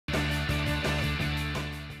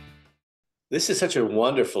This is such a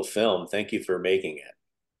wonderful film. Thank you for making it.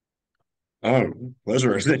 Oh,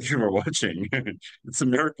 pleasure. Thank you for watching. It's a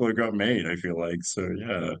miracle it got made, I feel like. So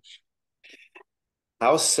yeah.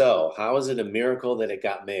 How so? How is it a miracle that it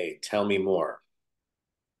got made? Tell me more.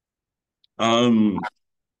 Um,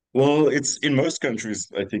 well, it's in most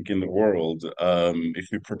countries, I think, in the world,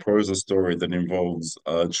 if you propose a story that involves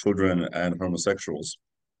children and homosexuals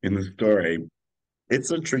in the story, it's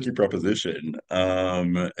a tricky proposition.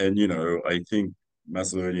 And I think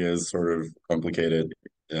Macedonia is sort of complicated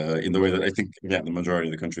in the way that I think, yeah, the majority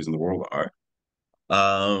of the countries in the world are.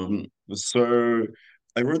 So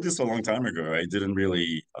I wrote this a long time ago. I didn't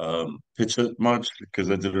really pitch it much because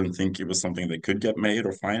I didn't think it was something that could get made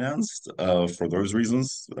or financed for those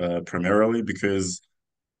reasons, primarily because,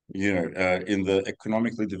 in the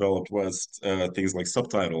economically developed West, things like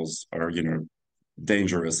subtitles are,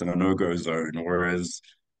 dangerous and a no-go zone, whereas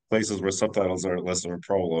places where subtitles are less of a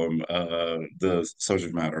problem, the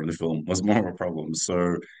subject matter of the film was more of a problem.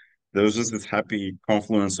 So there was just this happy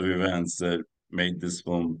confluence of events that made this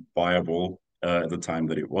film viable at the time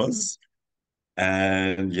that it was.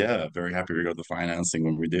 And yeah, very happy we got the financing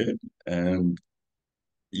when we did. And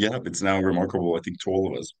yeah, it's now remarkable, I think, to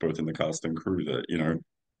all of us, both in the cast and crew, that,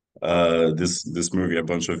 this movie, a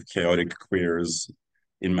bunch of chaotic queers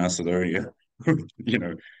in Macedonia, you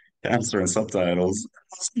know, cancer and subtitles,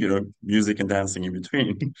 music and dancing in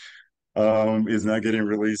between, is now getting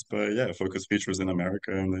released by, yeah, Focus Features in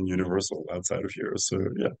America and then Universal outside of here. So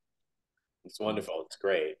yeah. It's wonderful. It's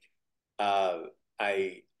great. Uh,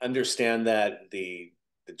 I understand that the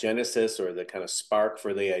genesis or the kind of spark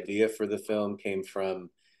for the idea for the film came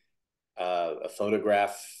from a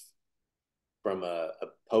photograph from a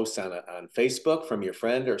post on Facebook from your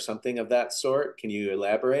friend or something of that sort. Can you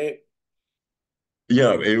elaborate?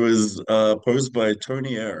 Yeah, it was posed by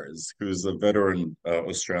Tony Ayres, who's a veteran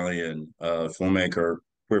Australian filmmaker,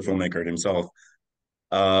 queer filmmaker himself,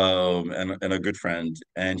 and a good friend.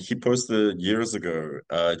 And he posted years ago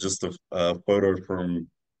just a photo from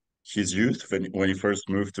his youth when he first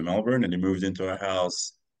moved to Melbourne, and he moved into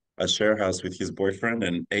a share house with his boyfriend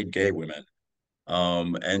and eight gay women.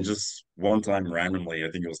 And just one time randomly, I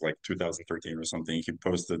think it was like 2013 or something, he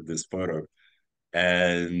posted this photo,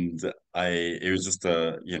 and it was just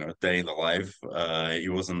a day in the life.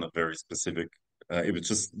 It wasn't a very specific. It was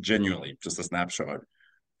just genuinely just a snapshot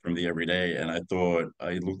from the everyday, and I thought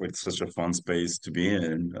it looked like such a fun space to be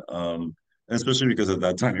in. And especially because at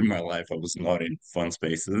that time in my life, I was not in fun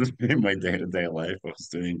spaces in my day-to-day life. I was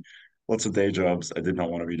doing lots of day jobs I did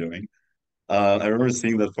not want to be doing. I remember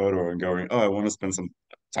seeing that photo and going, "Oh, I want to spend some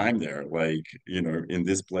time there, like, in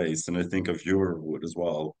this place." And I think a viewer would as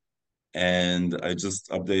well. And I just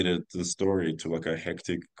updated the story to like a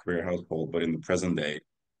hectic queer household, but in the present day,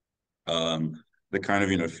 that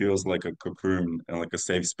kind of, feels like a cocoon and like a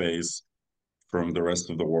safe space from the rest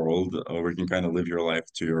of the world, where you can kind of live your life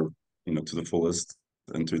to to the fullest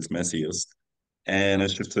and to its messiest. And I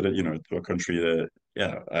shifted it, to a country that,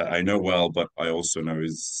 yeah, I know well, but I also know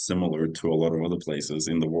is similar to a lot of other places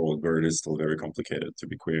in the world where it is still very complicated to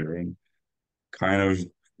be queer and kind of,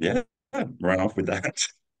 yeah, run off with that.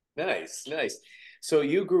 Nice, nice. So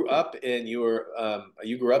you grew up in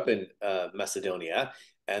Macedonia,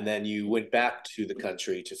 and then you went back to the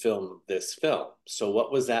country to film this film. So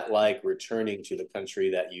what was that like returning to the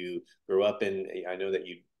country that you grew up in? I know that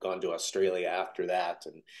you'd gone to Australia after that,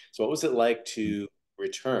 and so what was it like to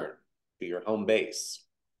return to your home base?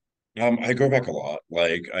 I go back a lot.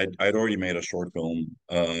 Like I'd already made a short film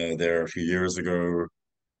there a few years ago,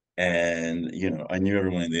 and I knew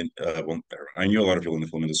everyone in I knew a lot of people in the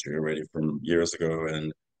film industry already from years ago,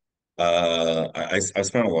 and I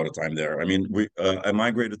spent a lot of time there. I mean, we I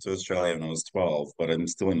migrated to Australia when I was 12, but I'm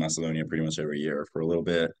still in Macedonia pretty much every year for a little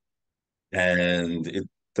bit, and it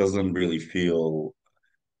doesn't really feel.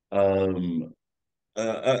 Um,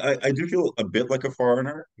 I do feel a bit like a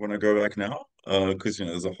foreigner when I go back now, because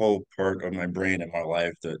there's a whole part of my brain and my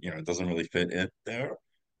life that doesn't really fit in there.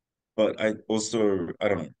 But I don't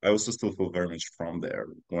know, I also still feel very much from there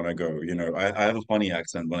when I go. I have a funny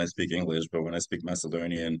accent when I speak English, but when I speak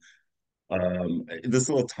Macedonian, there's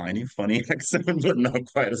still a tiny funny accent, but not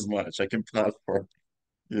quite as much. I can pass for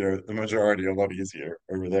the majority a lot easier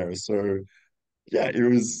over there. So yeah, it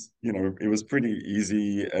was pretty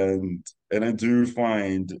easy, and I do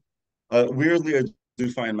find weirdly, I do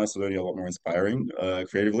find Macedonia a lot more inspiring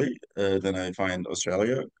creatively than I find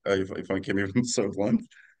Australia, if I can be so blunt.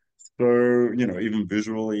 So, even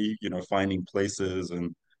visually, finding places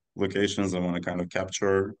and locations I want to kind of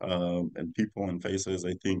capture, and people and faces,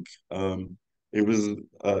 I think it was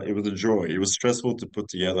a joy. It was stressful to put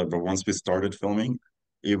together, but once we started filming,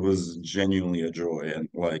 it was genuinely a joy. And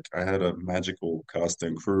like I had a magical cast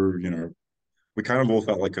and crew, we kind of all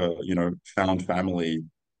felt like a, found family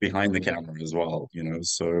behind the camera as well,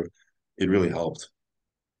 so it really helped.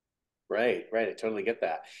 Right, right. I totally get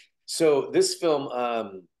that. So this film,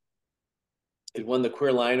 it won the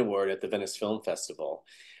Queer Lion Award at the Venice Film Festival.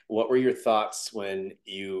 What were your thoughts when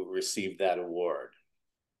you received that award?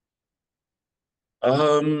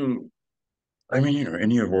 Um, I mean,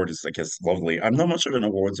 any award is, I guess, lovely. I'm not much of an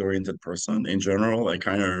awards-oriented person in general. I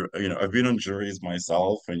kind of, I've been on juries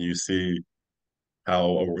myself, and you see how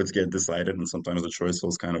awards get decided, and sometimes the choice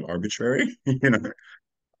feels kind of arbitrary,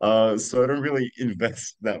 so I don't really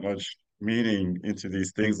invest that much meaning into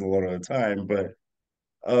these things a lot of the time. But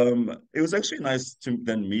it was actually nice to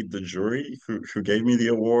then meet the jury who gave me the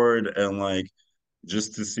award and like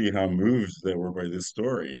just to see how moved they were by this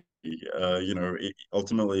story.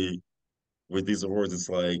 Ultimately with these awards, it's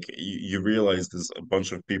like you realize there's a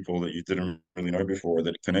bunch of people that you didn't really know before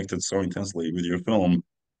that connected so intensely with your film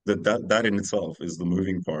that in itself is the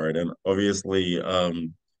moving part. And obviously,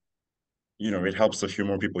 it helps a few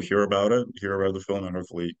more people hear about the film, and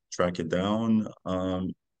hopefully track it down.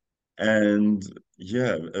 And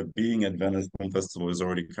yeah, being at Venice Film Festival is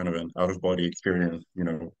already kind of an out of body experience,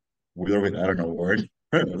 with or without an award.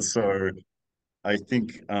 So I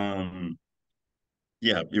think,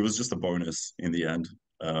 yeah, it was just a bonus in the end,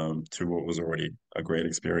 to what was already a great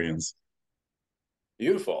experience.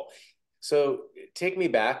 Beautiful. So take me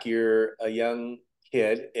back. You're a young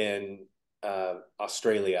kid in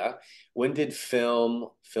Australia. When did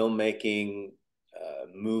filmmaking,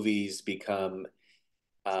 movies become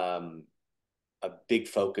um, a big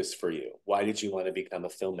focus for you? Why did you want to become a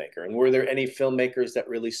filmmaker? And were there any filmmakers that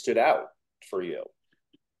really stood out for you?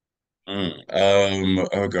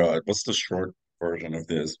 Oh God, what's the short version of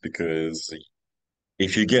this? Because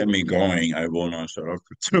if you get me going, I will not shut up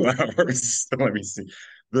for 2 hours. So let me see.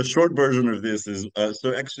 The short version of this is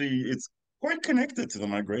so actually it's quite connected to the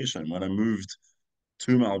migration. When I moved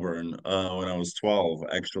to Melbourne, when I was 12,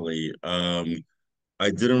 actually, I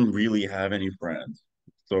didn't really have any friends.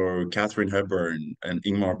 So Catherine Hepburn and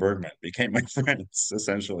Ingmar Bergman became my friends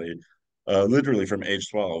essentially, literally from age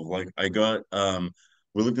 12. Like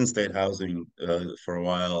we lived in state housing for a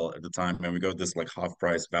while at the time, and we got this like half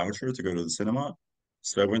price voucher to go to the cinema.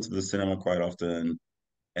 So I went to the cinema quite often,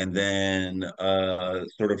 and then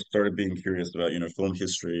sort of started being curious about film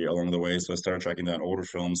history along the way. So I started tracking down older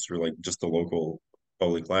films through like just the local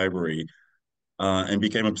public library, and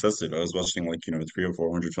became obsessive. I was watching like, 300 or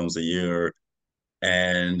 400 films a year.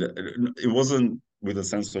 And it wasn't with a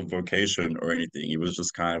sense of vocation or anything. It was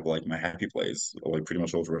just kind of like my happy place, like pretty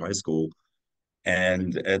much all through high school.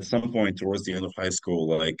 And at some point towards the end of high school,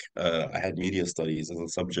 like I had media studies as a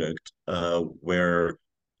subject, where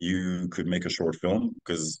you could make a short film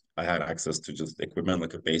because I had access to just equipment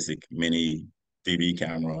like a basic mini DV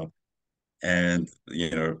camera and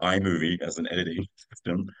iMovie as an editing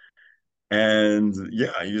system. And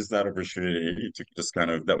yeah, I used that opportunity to just kind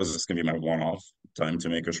of, that was just gonna be my one-off time to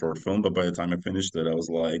make a short film. But by the time I finished it, I was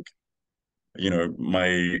like,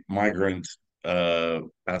 my migrant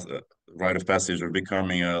pass, rite of passage of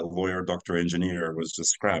becoming a lawyer, doctor, engineer was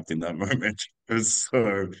just scrapped in that moment.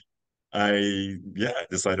 So yeah, I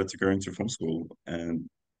decided to go into film school. And,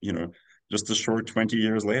 you know, just a short 20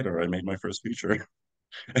 years later, I made my first feature.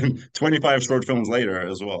 And 25 short films later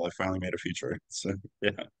as well, I finally made a feature. So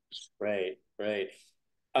yeah. Right, right.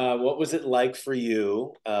 What was it like for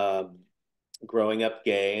you growing up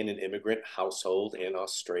gay in an immigrant household in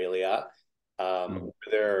Australia? Were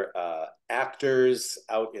there actors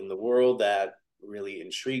out in the world that really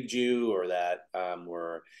intrigued you or that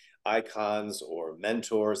were icons or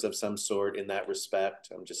mentors of some sort in that respect?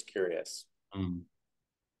 I'm just curious. Mm.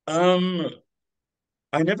 Um,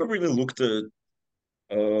 I never really looked at,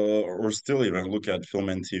 or still even look at film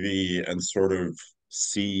and TV and sort of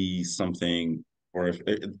see something, or if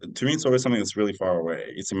to me, it's always something that's really far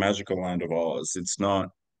away. It's a magical land of Oz. It's not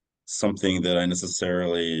something that I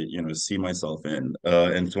necessarily, see myself in.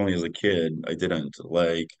 And it's only as a kid I didn't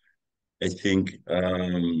like. I think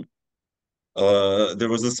there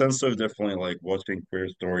was a sense of definitely like watching queer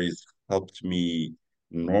stories helped me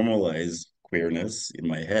normalize queerness in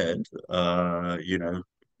my head,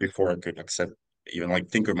 before I could accept even like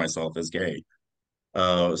think of myself as gay.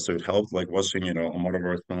 So it helped like watching, a lot of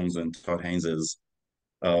our films and Todd Haynes's,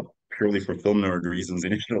 uh, purely for film nerd reasons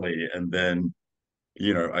initially, and then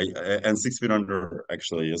and 6 Feet Under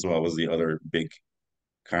actually as well was the other big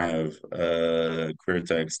kind of queer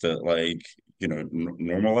text that like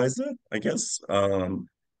normalized it, I guess, and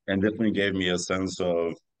definitely gave me a sense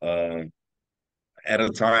of at a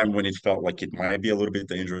time when it felt like it might be a little bit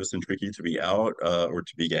dangerous and tricky to be out or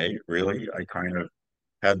to be gay, really. I kind of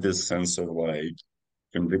had this sense of like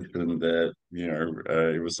conviction that,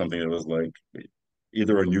 it was something that was like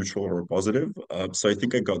either a neutral or a positive. So I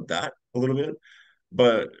think I got that a little bit.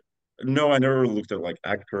 But no, I never looked at like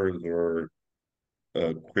actors or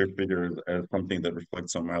queer figures as something that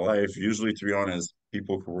reflects on my life. Usually, to be honest,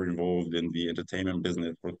 people who were involved in the entertainment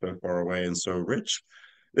business were so far away and so rich,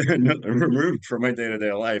 removed from my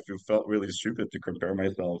day-to-day life. It felt really stupid to compare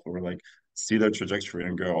myself or like see their trajectory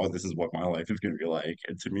and go, "Oh, this is what my life is going to be like."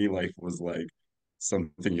 And to me, life was like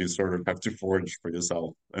something you sort of have to forge for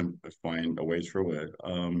yourself and find a way through it.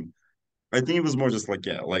 I think it was more just like,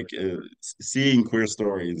 yeah, like seeing queer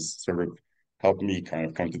stories sort of helped me kind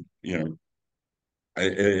of come to, I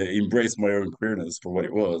embraced my own queerness for what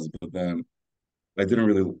it was, but then I don't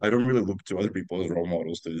really look to other people as role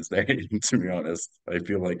models to this day, to be honest. I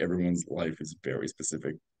feel like everyone's life is very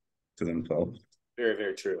specific to themselves. Very,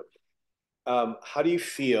 very true. How do you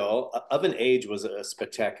feel? Of an Age was a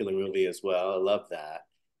spectacular movie as well. I love that.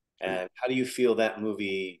 And how do you feel that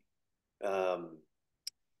movie um,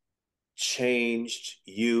 changed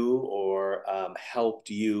you or helped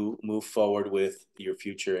you move forward with your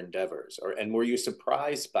future endeavors? Or and were you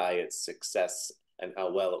surprised by its success and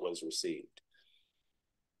how well it was received?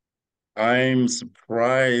 I'm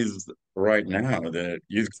surprised right now that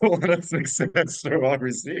you call it a success so well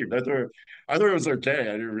received. I thought it was okay.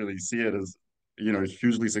 I didn't really see it as,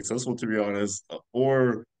 hugely successful, to be honest.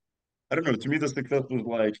 Or I don't know. To me, the success was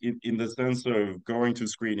like in the sense of going to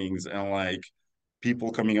screenings and like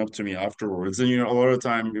people coming up to me afterwards. And a lot of the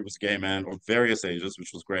time it was gay men of various ages,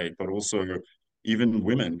 which was great, but also even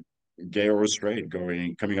women, gay or straight,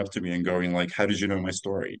 coming up to me and going like, "How did you know my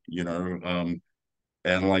story?"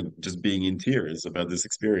 And like just being in tears about this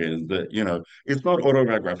experience that, it's not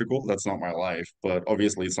autobiographical. That's not my life, but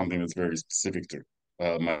obviously it's something that's very specific to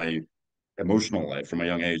my emotional life from a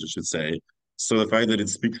young age, I should say. So the fact that it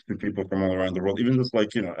speaks to people from all around the world, even just like,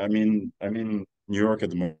 I'm in New York at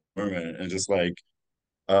the moment, and just like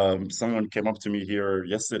someone came up to me here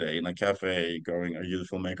yesterday in a cafe going, "Are you the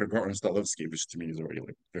filmmaker Goran Stolevski?" Which to me is already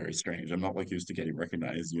like very strange. I'm not like used to getting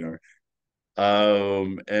recognized.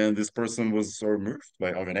 And this person was so moved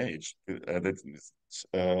by Of an Age.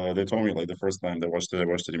 They told me like the first time they watched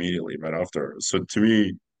it immediately right after. So to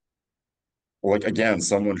me, like again,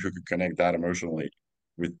 someone who could connect that emotionally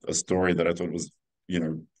with a story that I thought was,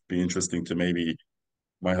 be interesting to maybe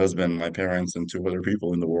my husband, my parents, and two other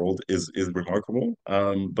people in the world is remarkable.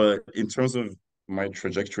 But in terms of my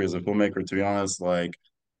trajectory as a filmmaker, to be honest, like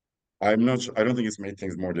I'm not sure, I don't think it's made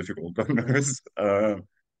things more difficult than this.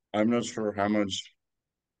 I'm not sure how much.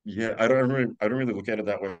 Yeah, I don't really look at it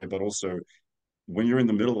that way, but also when you're in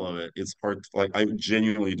the middle of it, it's hard. Like I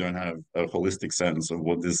genuinely don't have a holistic sense of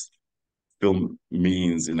what this film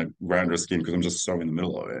means in a grander scheme because I'm just so in the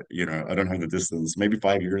middle of it. I don't have the distance. Maybe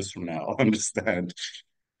 5 years from now, I'll understand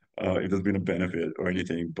if there's been a benefit or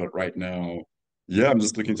anything. But right now, yeah, I'm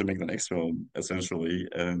just looking to make the next film essentially,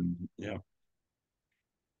 and yeah.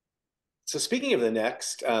 So speaking of the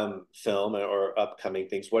next film or upcoming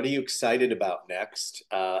things, what are you excited about next?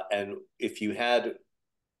 And if you had,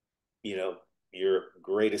 you know, your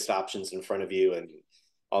greatest options in front of you and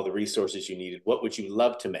all the resources you needed, what would you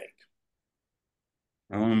love to make?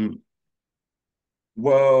 Um,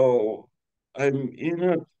 Well, I'm in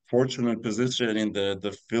a fortunate position in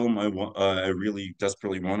the film I really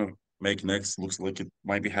desperately want to make next looks like it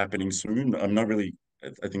might be happening soon. I'm not really,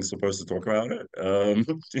 I think, supposed to talk about it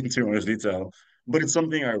in too much detail, but it's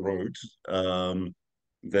something I wrote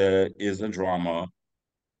that is a drama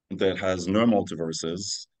that has no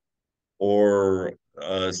multiverses or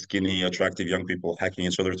skinny, attractive young people hacking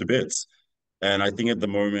each other to bits. And I think at the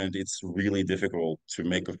moment it's really difficult to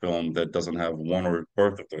make a film that doesn't have one or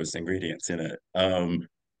both of those ingredients in it.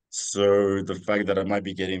 So the fact that I might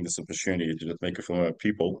be getting this opportunity to just make a film about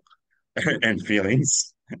people and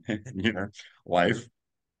feelings, you know, life,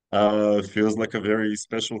 feels like a very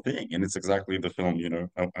special thing. And it's exactly the film,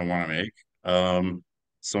 I want to make.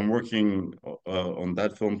 So I'm working on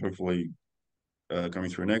that film, hopefully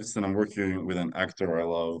coming through next, and I'm working with an actor I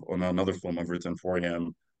love on another film I've written for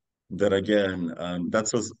him that again,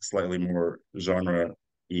 that's a slightly more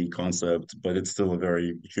genre-y concept, but it's still a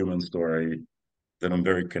very human story that I'm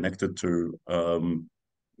very connected to.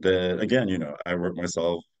 That again, I wrote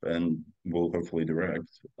myself and will hopefully direct.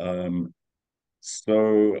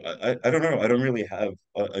 So I don't know. I don't really have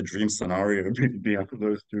a dream scenario beyond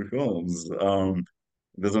those two films.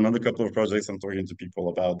 There's another couple of projects I'm talking to people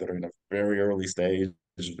about that are in a very early stage.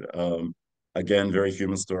 Um, Again, very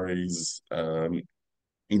human stories.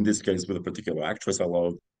 in this case with a particular actress I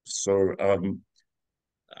love. So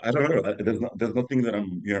I don't know. There's nothing that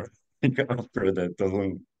I'm after that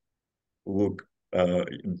doesn't look uh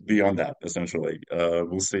beyond that. Essentially,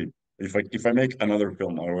 we'll see. If I make another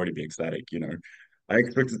film, I'll already be ecstatic. I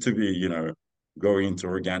expect it to be going into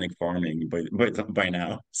organic farming by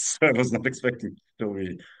now. So I was not expecting to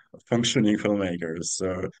be functioning filmmakers.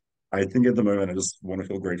 So I think at the moment I just want to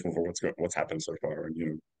feel grateful for what's happened so far,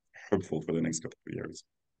 and hopeful for the next couple of years.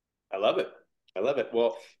 I love it. I love it.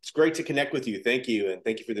 Well, it's great to connect with you. Thank you. And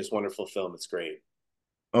thank you for this wonderful film. It's great.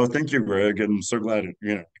 Oh, thank you, Greg. I'm so glad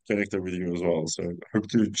connected with you as well. So hope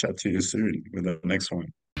to chat to you soon with the next one.